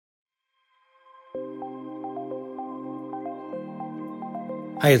Hi,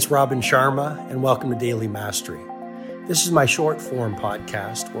 it's Robin Sharma, and welcome to Daily Mastery. This is my short form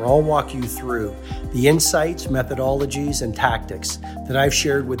podcast where I'll walk you through the insights, methodologies, and tactics that I've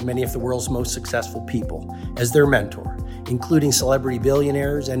shared with many of the world's most successful people as their mentor, including celebrity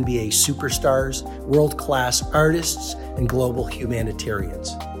billionaires, NBA superstars, world-class artists, and global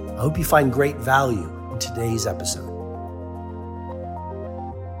humanitarians. I hope you find great value in today's episode.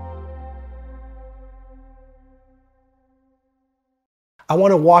 I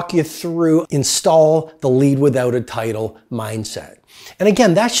want to walk you through install the lead without a title mindset. And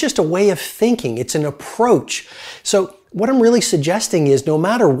again, that's just a way of thinking. It's an approach. So what I'm really suggesting is no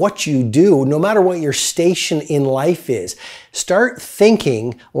matter what you do, no matter what your station in life is, start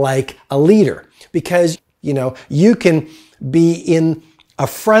thinking like a leader, because you can be in a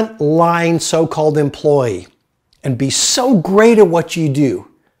front line so-called employee and be so great at what you do.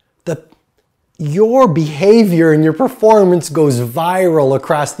 Your behavior and your performance goes viral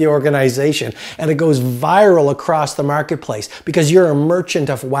across the organization, and it goes viral across the marketplace because you're a merchant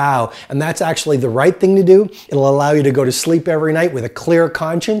of wow. And that's actually the right thing to do. It'll allow you to go to sleep every night with a clear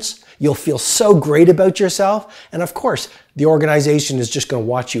conscience. You'll feel so great about yourself. And of course, the organization is just going to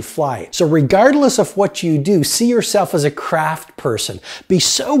watch you fly. So regardless of what you do, see yourself as a craft person. Be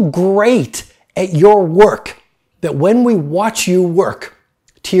so great at your work that when we watch you work,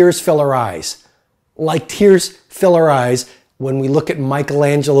 tears fill our eyes. Like tears fill our eyes when we look at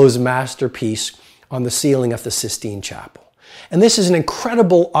Michelangelo's masterpiece on the ceiling of the Sistine Chapel. And this is an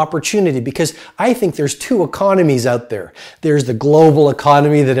incredible opportunity because I think there's two economies out there. There's the global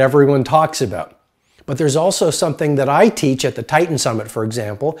economy that everyone talks about. But there's also something that I teach at the Titan Summit, for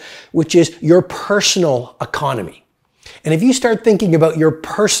example, which is your personal economy. And if you start thinking about your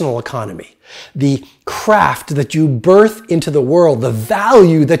personal economy, the craft that you birth into the world, the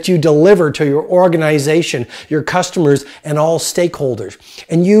value that you deliver to your organization, your customers, and all stakeholders,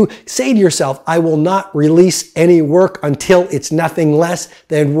 and you say to yourself, I will not release any work until it's nothing less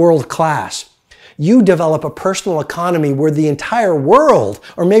than world class. You develop a personal economy where the entire world,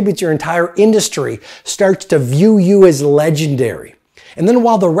 or maybe it's your entire industry, starts to view you as legendary. And then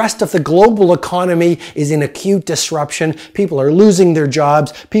while the rest of the global economy is in acute disruption, people are losing their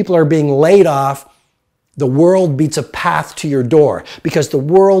jobs, people are being laid off, the world beats a path to your door because the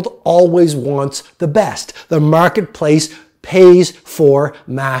world always wants the best. The marketplace pays for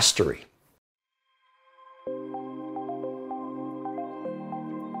mastery.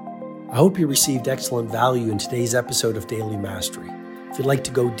 I hope you received excellent value in today's episode of Daily Mastery. If you'd like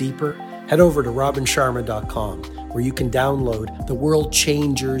to go deeper, head over to robinsharma.com, where you can download the World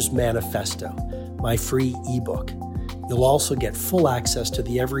Changers Manifesto, my free ebook. You'll also get full access to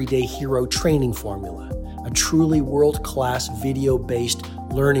the Everyday Hero Training Formula, a truly world-class video-based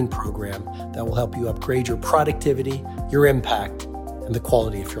learning program that will help you upgrade your productivity, your impact, and the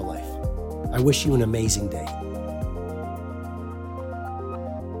quality of your life. I wish you an amazing day.